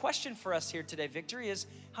heart. So the question for us here today, Victory, is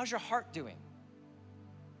how's your heart doing?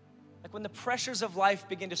 Like when the pressures of life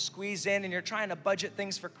begin to squeeze in and you're trying to budget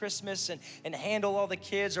things for Christmas and handle all the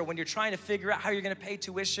kids, or when you're trying to figure out how you're gonna pay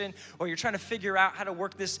tuition, or you're trying to figure out how to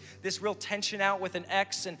work this real tension out with an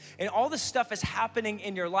ex, and all this stuff is happening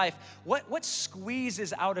in your life, what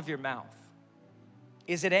squeezes out of your mouth?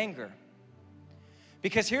 Is it anger?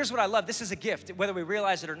 Because here's what I love, this is a gift, whether we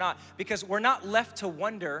realize it or not, because we're not left to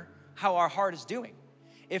wonder how our heart is doing.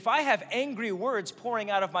 If I have angry words pouring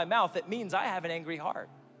out of my mouth, it means I have an angry heart.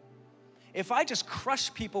 If I just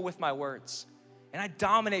crush people with my words, and I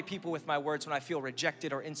dominate people with my words when I feel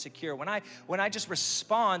rejected or insecure, when I just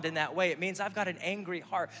respond in that way, it means I've got an angry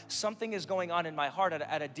heart. Something is going on in my heart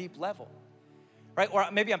at a deep level, right? Or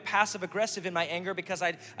maybe I'm passive aggressive in my anger because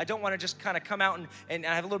I don't want to just kind of come out and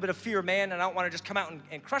I have a little bit of fear of man, and I don't want to just come out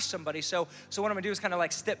and crush somebody. So what I'm gonna do is kind of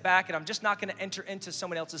like step back, and I'm just not gonna enter into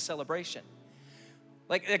someone else's celebration.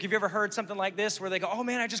 Like, have you ever heard something like this where they go, oh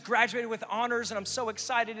man, I just graduated with honors and I'm so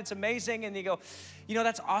excited, it's amazing. And you go, you know,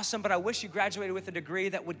 that's awesome, but I wish you graduated with a degree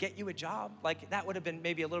that would get you a job. Like that would have been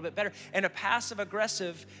maybe a little bit better. And a passive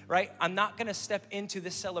aggressive, right? I'm not gonna step into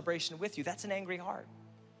this celebration with you. That's an angry heart.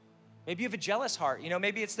 Maybe you have a jealous heart. You know,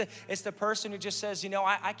 maybe it's the person who just says, you know,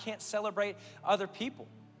 I can't celebrate other people.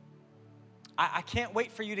 I can't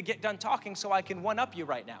wait for you to get done talking so I can one-up you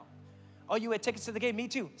right now. Oh, you had tickets to the game? Me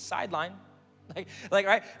too. Sideline.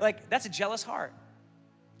 Right? Like that's a jealous heart,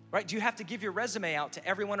 right? Do you have to give your resume out to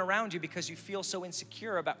everyone around you because you feel so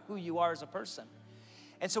insecure about who you are as a person?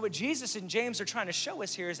 And so what Jesus and James are trying to show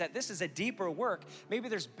us here is that this is a deeper work. Maybe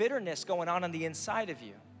there's bitterness going on the inside of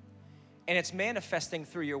you, and it's manifesting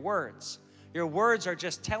through your words. Your words are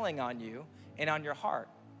just telling on you and on your heart.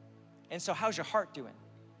 And so how's your heart doing?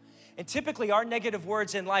 And typically our negative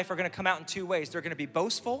words in life are gonna come out in two ways. They're gonna be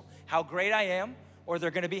boastful, how great I am, or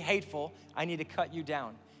they're gonna be hateful, I need to cut you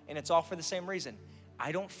down. And it's all for the same reason.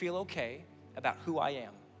 I don't feel okay about who I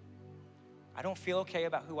am. I don't feel okay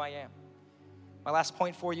about who I am. My last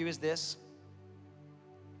point for you is this.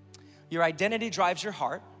 Your identity drives your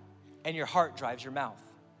heart, and your heart drives your mouth.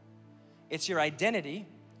 It's your identity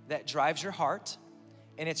that drives your heart,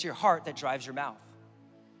 and it's your heart that drives your mouth.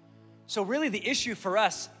 So really the issue for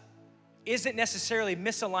us isn't necessarily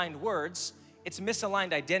misaligned words, it's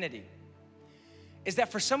misaligned identity. Is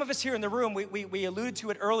that for some of us here in the room, we alluded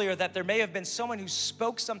to it earlier, that there may have been someone who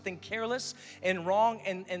spoke something careless and wrong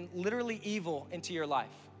and literally evil into your life.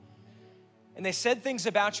 And they said things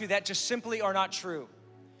about you that just simply are not true.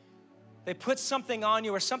 They put something on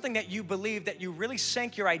you or something that you believe that you really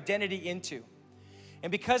sank your identity into.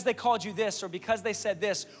 And because they called you this, or because they said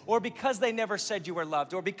this, or because they never said you were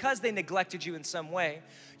loved, or because they neglected you in some way,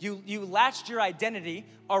 you latched your identity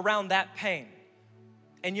around that pain.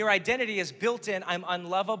 And your identity is built in, I'm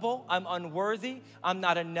unlovable, I'm unworthy, I'm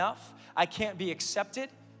not enough, I can't be accepted.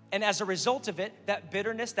 And as a result of it, that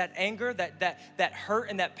bitterness, that anger, that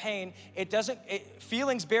hurt and that pain,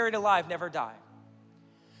 feelings buried alive never die.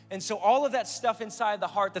 And so all of that stuff inside the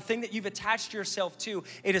heart, the thing that you've attached yourself to,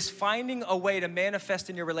 it is finding a way to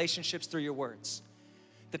manifest in your relationships through your words.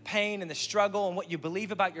 The pain and the struggle and what you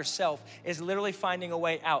believe about yourself is literally finding a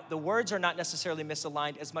way out. The words are not necessarily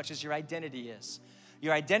misaligned as much as your identity is.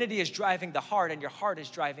 Your identity is driving the heart, and your heart is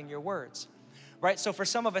driving your words, right? So for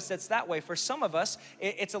some of us, it's that way. For some of us,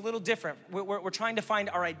 it's a little different. We're trying to find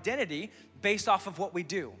our identity based off of what we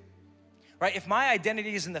do, right? If my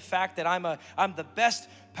identity is in the fact that I'm the best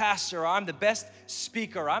pastor, or I'm the best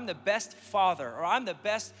speaker, or I'm the best father, or I'm the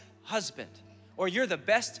best husband, or you're the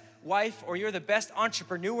best wife, or you're the best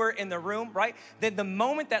entrepreneur in the room, right? Then the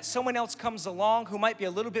moment that someone else comes along who might be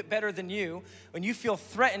a little bit better than you, when you feel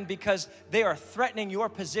threatened because they are threatening your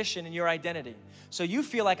position and your identity. So you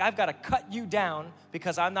feel like I've got to cut you down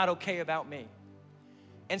because I'm not okay about me.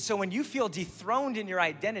 And so when you feel dethroned in your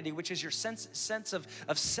identity, which is your sense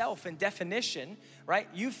of self and definition, right?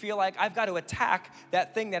 You feel like I've got to attack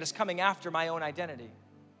that thing that is coming after my own identity,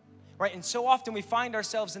 right? And so often we find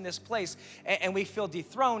ourselves in this place and we feel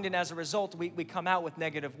dethroned, and as a result, we come out with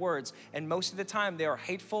negative words. And most of the time they are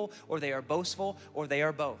hateful, or they are boastful, or they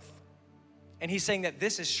are both. And he's saying that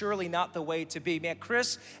this is surely not the way to be. Man,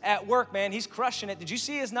 Chris at work, man, he's crushing it. Did you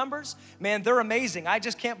see his numbers? Man, they're amazing. I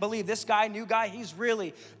just can't believe this guy, new guy, he's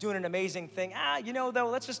really doing an amazing thing.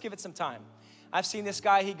 Though, let's just give it some time. I've seen this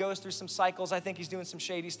guy, he goes through some cycles. I think he's doing some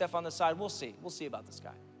shady stuff on the side. We'll see about this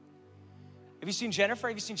guy. Have you seen Jennifer?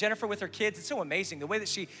 Have you seen Jennifer with her kids? It's so amazing. The way that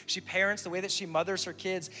she parents, the way that she mothers her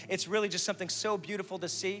kids, it's really just something so beautiful to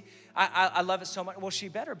see. I love it so much. Well, she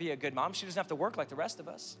better be a good mom. She doesn't have to work like the rest of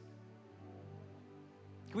us.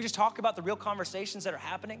 Can we just talk about the real conversations that are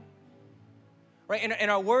happening? Right? And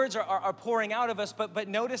our words are pouring out of us, but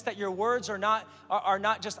notice that your words are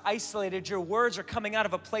not just isolated. Your words are coming out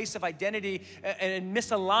of a place of identity and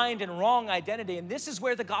misaligned and wrong identity. And this is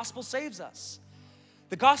where the gospel saves us.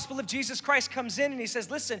 The gospel of Jesus Christ comes in and he says,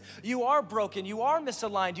 listen, you are broken, you are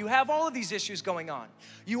misaligned, you have all of these issues going on.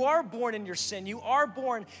 You are born in your sin, you are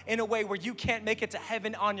born in a way where you can't make it to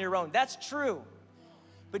heaven on your own. That's true.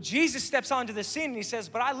 But Jesus steps onto the scene and he says,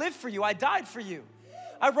 but I lived for you, I died for you.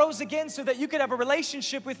 I rose again so that you could have a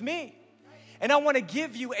relationship with me. And I want to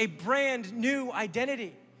give you a brand new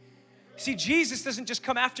identity. See, Jesus doesn't just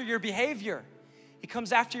come after your behavior. He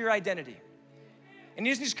comes after your identity. And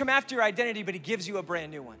he doesn't just come after your identity, but he gives you a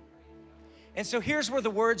brand new one. And so here's where the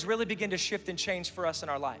words really begin to shift and change for us in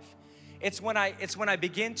our life. It's when I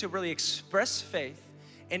begin to really express faith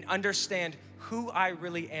and understand who I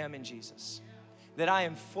really am in Jesus. That I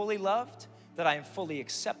am fully loved, that I am fully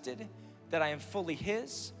accepted, that I am fully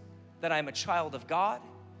his, that I am a child of God,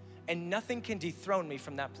 and nothing can dethrone me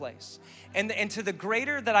from that place. And to the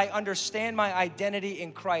greater that I understand my identity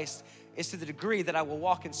in Christ is to the degree that I will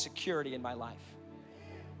walk in security in my life.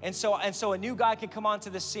 And so a new guy can come onto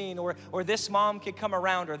the scene, or this mom can come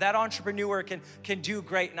around, or that entrepreneur can do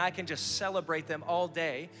great, and I can just celebrate them all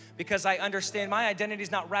day because I understand my identity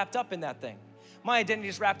is not wrapped up in that thing. My identity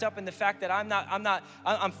is wrapped up in the fact that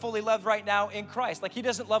I'm fully loved right now in Christ. Like he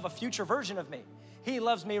doesn't love a future version of me. He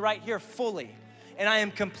loves me right here fully. And I am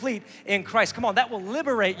complete in Christ. Come on, that will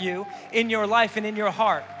liberate you in your life and in your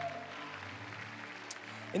heart.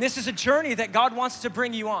 And this is a journey that God wants to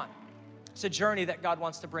bring you on. It's a journey that God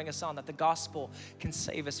wants to bring us on, that the gospel can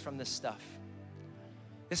save us from this stuff.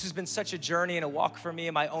 This has been such a journey and a walk for me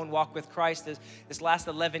in my own walk with Christ. This last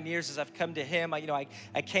 11 years as I've come to him, I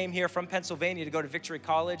came here from Pennsylvania to go to Victory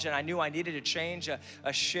College, and I knew I needed a change,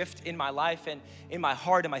 a shift in my life and in my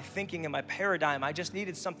heart and my thinking and my paradigm. I just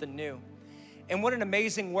needed something new. And what an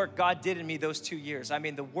amazing work God did in me those 2 years. I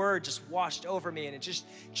mean, the word just washed over me, and it just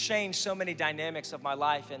changed so many dynamics of my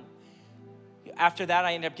life. And after that,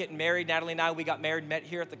 I ended up getting married. Natalie and I, we got married, met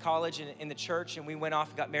here at the college and in the church, and we went off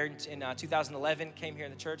and got married in 2011, came here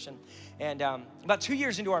in the church. And about 2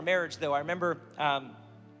 years into our marriage, though, I remember,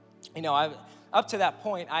 up to that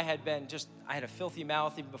point, I had a filthy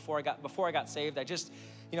mouth even before I got saved.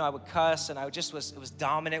 I would cuss, and it was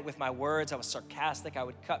dominant with my words. I was sarcastic. I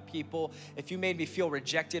would cut people. If you made me feel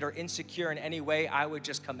rejected or insecure in any way, I would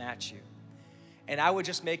just come at you. And I would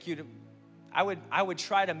just I would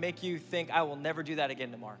try to make you think I will never do that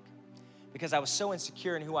again to Mark, because I was so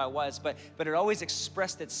insecure in who I was, but it always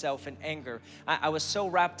expressed itself in anger. I was so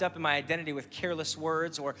wrapped up in my identity with careless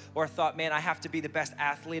words, or thought, man, I have to be the best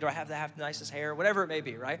athlete, or I have to have the nicest hair, whatever it may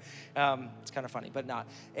be, right? It's kind of funny, but not.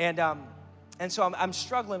 And so I'm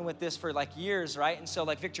struggling with this for like years, right? And so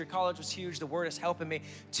like Victory College was huge. The word is helping me.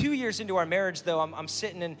 2 years into our marriage, though, I'm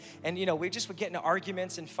sitting and we just would get into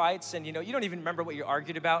arguments and fights, and you don't even remember what you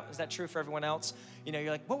argued about. Is that true for everyone else?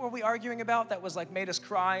 You're like, what were we arguing about that was like made us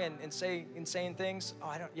cry and say insane things?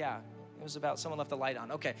 Yeah. It was about someone left the light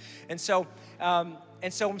on. Okay. And so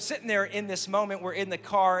I'm sitting there in this moment. We're in the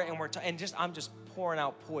car and I'm just pouring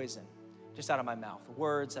out poison just out of my mouth.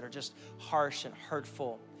 Words that are just harsh and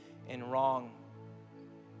hurtful and wrong.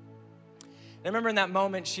 And I remember in that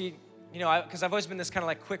moment, because I've always been this kind of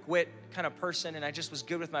like quick wit kind of person, and I just was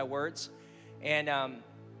good with my words. And I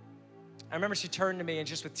remember she turned to me, and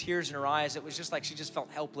just with tears in her eyes, it was just like she just felt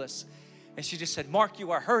helpless. And she just said, Mark,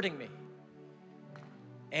 you are hurting me.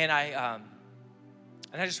 And I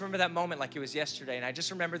just remember that moment like it was yesterday. And I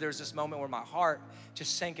just remember there was this moment where my heart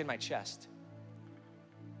just sank in my chest.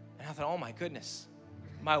 And I thought, oh my goodness,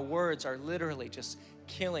 my words are literally just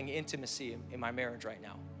killing intimacy in my marriage right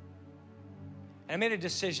now. And I made a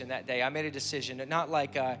decision that day. I made a decision, not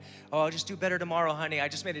like, oh, I'll just do better tomorrow, honey. I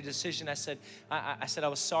just made a decision. I said I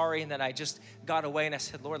was sorry, and then I just got away, and I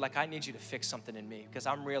said, Lord, like, I need you to fix something in me, because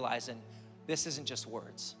I'm realizing this isn't just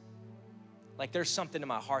words. Like, there's something in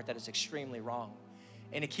my heart that is extremely wrong,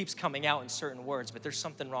 and it keeps coming out in certain words, but there's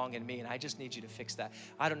something wrong in me, and I just need you to fix that.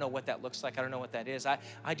 I don't know what that looks like. I don't know what that is.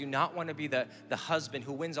 I do not want to be the husband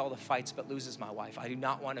who wins all the fights but loses my wife. I do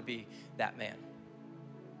not want to be that man.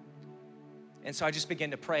 And so I just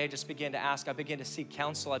began to pray. I just began to ask. I began to seek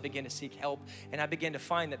counsel. I began to seek help. And I began to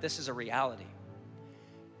find that this is a reality.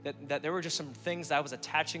 That there were just some things that I was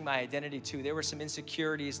attaching my identity to. There were some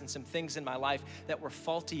insecurities and some things in my life that were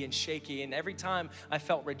faulty and shaky. And every time I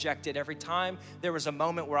felt rejected, every time there was a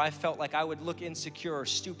moment where I felt like I would look insecure or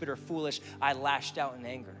stupid or foolish, I lashed out in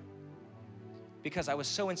anger. Because I was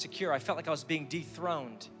so insecure, I felt like I was being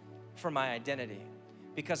dethroned from my identity.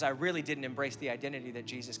 Because I really didn't embrace the identity that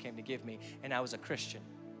Jesus came to give me, and I was a Christian.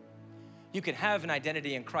 You can have an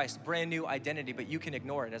identity in Christ, brand new identity, but you can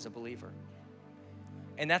ignore it as a believer.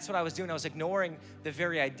 And that's what I was doing. I was ignoring the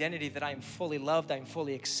very identity that I am fully loved, I am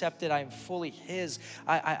fully accepted, I am fully His.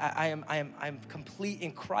 I am complete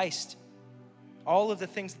in Christ. All of the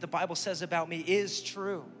things that the Bible says about me is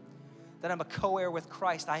true. That I'm a co-heir with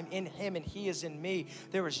Christ. I'm in Him and He is in me.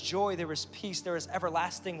 There is joy, there is peace, there is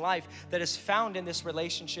everlasting life that is found in this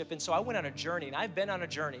relationship. And so I went on a journey, and I've been on a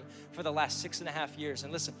journey for the last 6.5 years.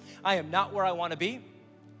 And listen, I am not where I want to be,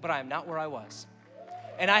 but I am not where I was.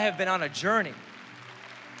 And I have been on a journey.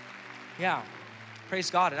 Yeah,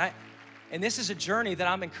 praise God. And this is a journey that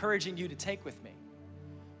I'm encouraging you to take with me.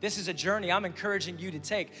 This is a journey I'm encouraging you to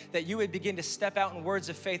take, that you would begin to step out in words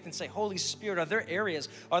of faith and say, Holy Spirit, are there areas,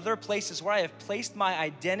 are there places where I have placed my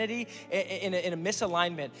identity in a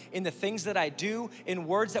misalignment, in the things that I do, in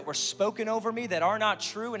words that were spoken over me that are not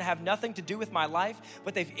true and have nothing to do with my life,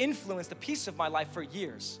 but they've influenced the piece of my life for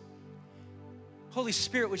years? Holy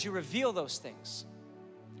Spirit, would you reveal those things?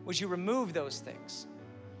 Would you remove those things?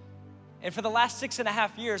 And for the last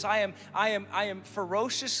 6.5 years, I am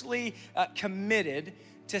ferociously committed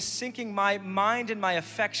to sinking my mind and my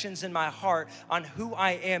affections and my heart on who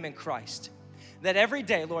I am in Christ. That every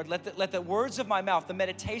day, Lord, let the words of my mouth, the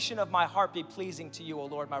meditation of my heart be pleasing to you, O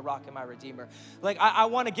Lord, my rock and my redeemer. Like, I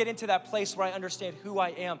want to get into that place where I understand who I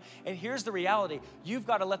am. And here's the reality. You've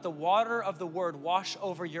got to let the water of the word wash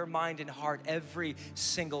over your mind and heart every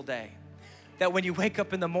single day. That when you wake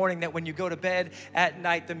up in the morning, that when you go to bed at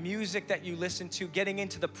night, the music that you listen to, getting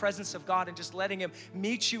into the presence of God and just letting Him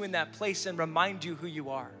meet you in that place and remind you who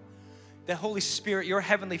you are. The Holy Spirit, your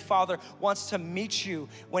Heavenly Father, wants to meet you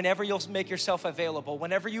whenever you'll make yourself available.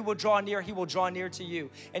 Whenever you will draw near, He will draw near to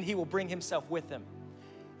you, and He will bring Himself with Him.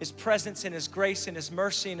 His presence and His grace and His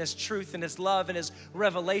mercy and His truth and His love and His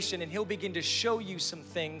revelation, and He'll begin to show you some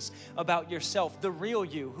things about yourself, the real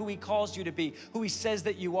you, who He calls you to be, who He says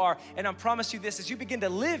that you are. And I promise you this, as you begin to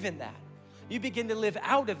live in that, you begin to live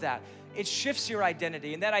out of that, it shifts your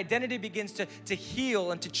identity, and that identity begins to heal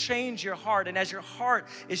and to change your heart. And as your heart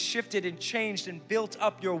is shifted and changed and built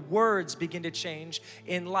up, your words begin to change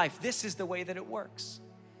in life. This is the way that it works.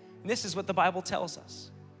 And this is what the Bible tells us.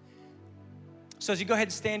 So as you go ahead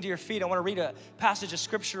and stand to your feet, I want to read a passage of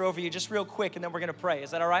scripture over you just real quick, and then we're going to pray. Is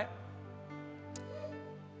that all right?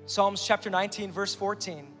 Psalms chapter 19, verse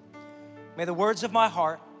 14. May the words of my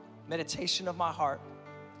heart, meditation of my heart,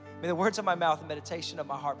 may the words of my mouth and meditation of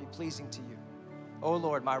my heart be pleasing to you, O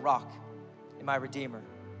Lord, my rock and my redeemer.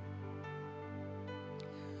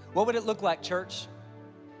 What would it look like, church?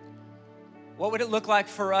 What would it look like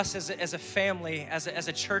for us as a family, as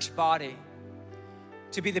a church body,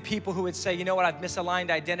 to be the people who would say, you know what, I've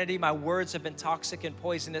misaligned identity. My words have been toxic and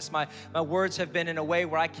poisonous. My words have been in a way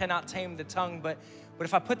where I cannot tame the tongue. But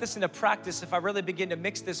if I put this into practice, if I really begin to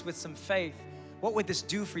mix this with some faith, what would this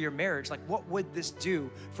do for your marriage? Like, what would this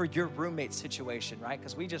do for your roommate situation, right?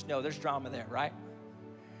 Because we just know there's drama there, right?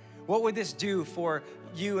 What would this do for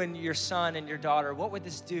you and your son and your daughter? What would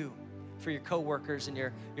this do for your coworkers and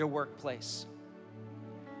your workplace?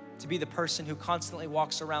 To be the person who constantly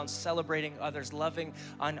walks around celebrating others, loving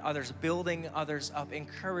on others, building others up,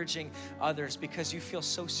 encouraging others, because you feel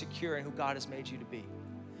so secure in who God has made you to be.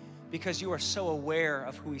 Because you are so aware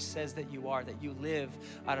of who He says that you are, that you live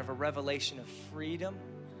out of a revelation of freedom,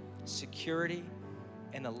 security,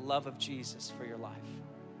 and the love of Jesus for your life.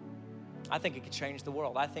 I think it can change the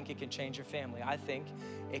world. I think it can change your family. I think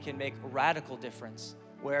it can make a radical difference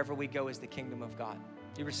wherever we go as the kingdom of God.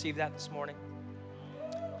 Do you receive that this morning?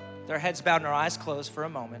 With our heads bowed and our eyes closed for a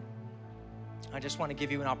moment, I just want to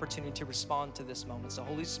give you an opportunity to respond to this moment. So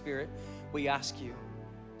Holy Spirit, we ask you,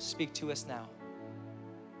 speak to us now.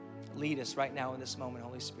 Lead us right now in this moment,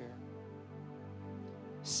 Holy Spirit.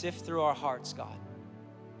 Sift through our hearts, God.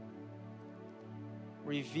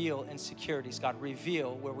 Reveal insecurities, God.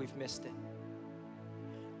 Reveal where we've missed it.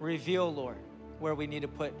 Reveal, Lord, where we need to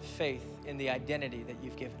put faith in the identity that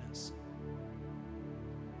you've given us.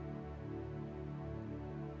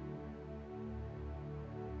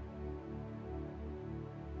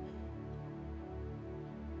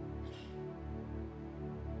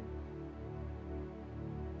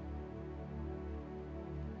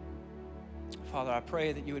 Father, I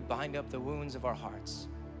pray that you would bind up the wounds of our hearts.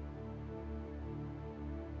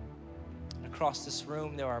 Across this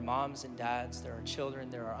room, there are moms and dads, there are children,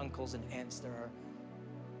 there are uncles and aunts, there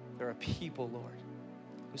are people, Lord,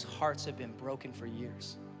 whose hearts have been broken for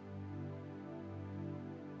years.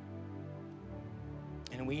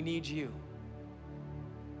 And we need you.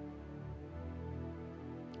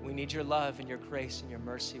 We need your love and your grace and your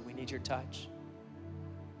mercy. We need your touch.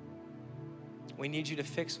 We need you to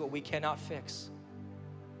fix what we cannot fix.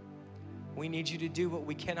 We need you to do what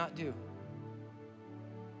we cannot do.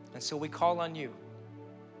 And so we call on you.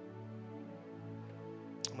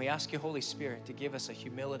 And we ask you, Holy Spirit, to give us a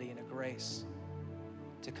humility and a grace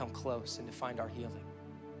to come close and to find our healing.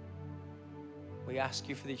 We ask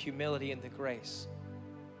you for the humility and the grace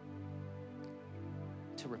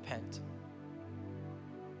to repent.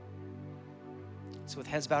 So with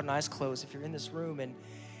heads bowed and eyes closed, if you're in this room and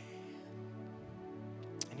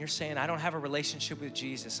you're saying, I don't have a relationship with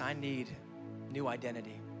Jesus, I need new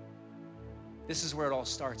identity. This is where it all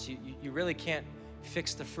starts. You really can't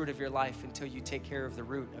fix the fruit of your life until you take care of the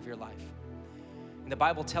root of your life. And the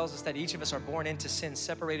Bible tells us that each of us are born into sin,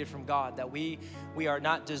 separated from God, that we are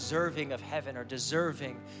not deserving of heaven or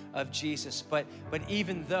deserving of Jesus. But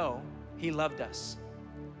even though he loved us,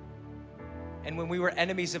 and when we were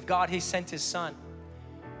enemies of God, he sent his son,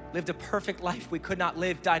 lived a perfect life we could not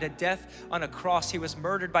live, died a death on a cross. He was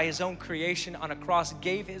murdered by his own creation on a cross,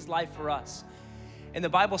 gave his life for us. And the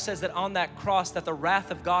Bible says that on that cross, that the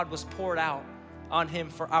wrath of God was poured out on him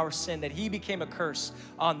for our sin, that he became a curse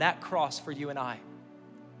on that cross for you and I.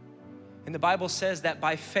 And the Bible says that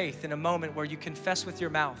by faith, in a moment where you confess with your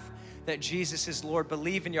mouth that Jesus is Lord,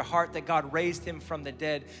 believe in your heart that God raised him from the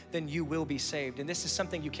dead, then you will be saved. And this is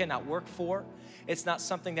something you cannot work for. It's not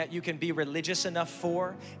something that you can be religious enough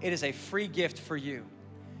for. It is a free gift for you.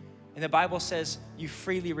 And the Bible says you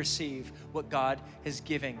freely receive what God is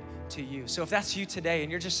giving to you. So if that's you today and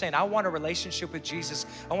you're just saying, I want a relationship with Jesus,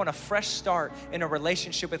 I want a fresh start in a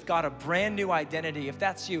relationship with God, a brand new identity. If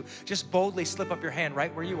that's you, just boldly slip up your hand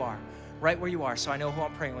right where you are, right where you are, so I know who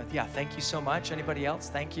I'm praying with. Yeah, thank you so much. Anybody else?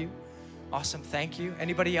 Thank you. Awesome, thank you.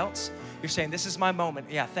 Anybody else? You're saying, this is my moment.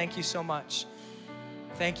 Yeah, thank you so much.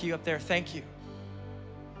 Thank you up there, thank you.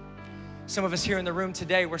 Some of us here in the room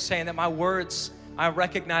today, we're saying that my words, I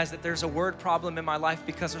recognize that there's a word problem in my life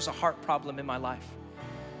because there's a heart problem in my life.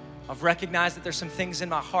 I've recognized that there's some things in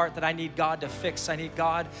my heart that I need God to fix. I need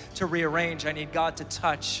God to rearrange. I need God to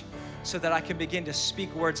touch so that I can begin to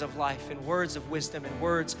speak words of life and words of wisdom and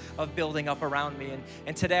words of building up around me.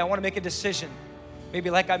 And today I want to make a decision, maybe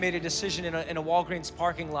like I made a decision in a Walgreens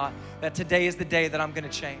parking lot, that today is the day that I'm going to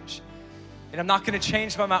change. And I'm not going to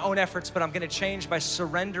change by my own efforts, but I'm going to change by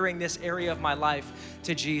surrendering this area of my life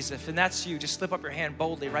to Jesus. If that's you, just slip up your hand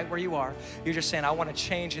boldly right where you are. You're just saying, I want to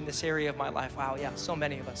change in this area of my life. Wow, yeah, so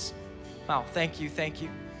many of us. Wow, thank you, thank you.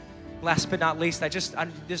 Last but not least,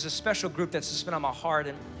 there's a special group that's just been on my heart,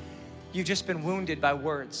 and you've just been wounded by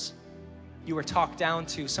words. You were talked down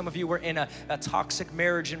to. Some of you were in a toxic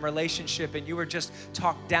marriage and relationship, and you were just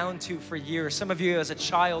talked down to for years. Some of you as a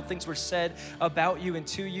child, things were said about you and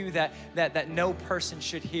to you that no person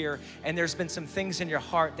should hear, and there's been some things in your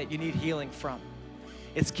heart that you need healing from.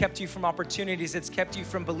 It's kept you from opportunities. It's kept you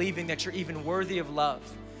from believing that you're even worthy of love.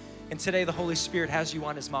 And today the Holy Spirit has you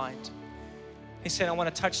on his mind. He said, I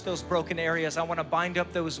want to touch those broken areas. I want to bind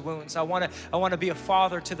up those wounds. I want to be a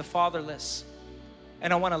father to the fatherless.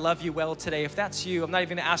 And I want to love you well today. If that's you, I'm not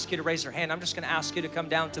even going to ask you to raise your hand. I'm just going to ask you to come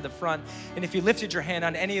down to the front. And if you lifted your hand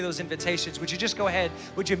on any of those invitations, would you just go ahead?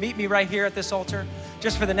 Would you meet me right here at this altar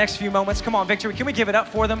just for the next few moments? Come on, Victory. Can we give it up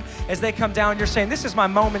for them as they come down? You're saying, this is my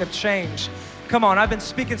moment of change. Come on, I've been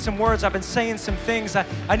speaking some words. I've been saying some things.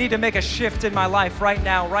 I need to make a shift in my life right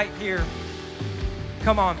now, right here.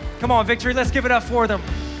 Come on, Victory. Let's give it up for them.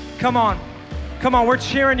 Come on. We're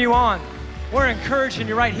cheering you on. We're encouraging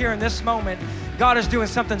you right here in this moment. God is doing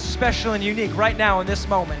something special and unique right now in this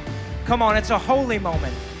moment. Come on, it's a holy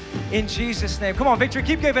moment in Jesus' name. Come on, Victory,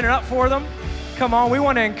 keep giving it up for them. Come on, we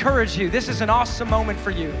want to encourage you. This is an awesome moment for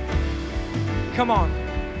you. Come on.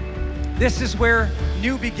 This is where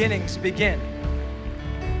new beginnings begin.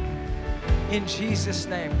 In Jesus'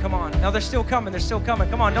 name. Come on. Now they're still coming. They're still coming.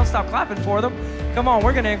 Come on. Don't stop clapping for them. Come on.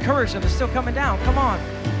 We're going to encourage them. They're still coming down. Come on.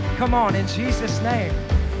 Come on. In Jesus' name.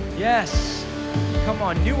 Yes. Come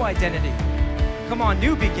on. New identity. Come on.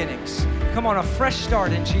 New beginnings. Come on. A fresh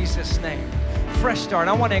start in Jesus' name. Fresh start.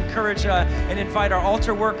 I want to encourage and invite our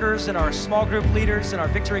altar workers and our small group leaders and our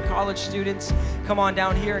Victory College students. Come on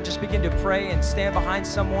down here and just begin to pray and stand behind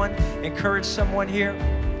someone. Encourage someone here.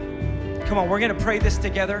 Come on. We're going to pray this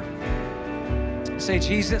together. Say,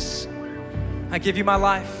 Jesus, I give you my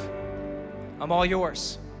life. I'm all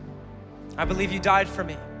yours. I believe you died for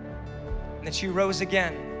me and that you rose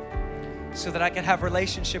again so that I can have a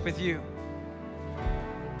relationship with you.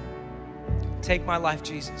 Take my life,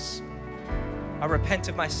 Jesus. I repent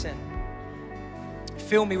of my sin.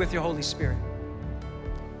 Fill me with your Holy Spirit.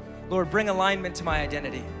 Lord, bring alignment to my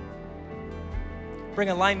identity. Bring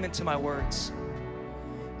alignment to my words.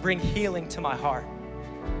 Bring healing to my heart.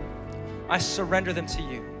 I surrender them to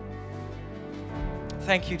you.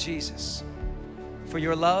 Thank you, Jesus, for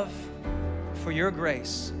your love, for your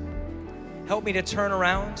grace. Help me to turn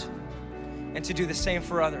around and to do the same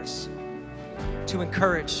for others, to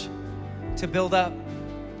encourage, to build up,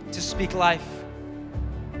 to speak life.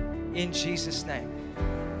 In Jesus' name.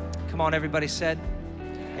 Come on, everybody said,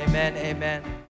 amen, amen.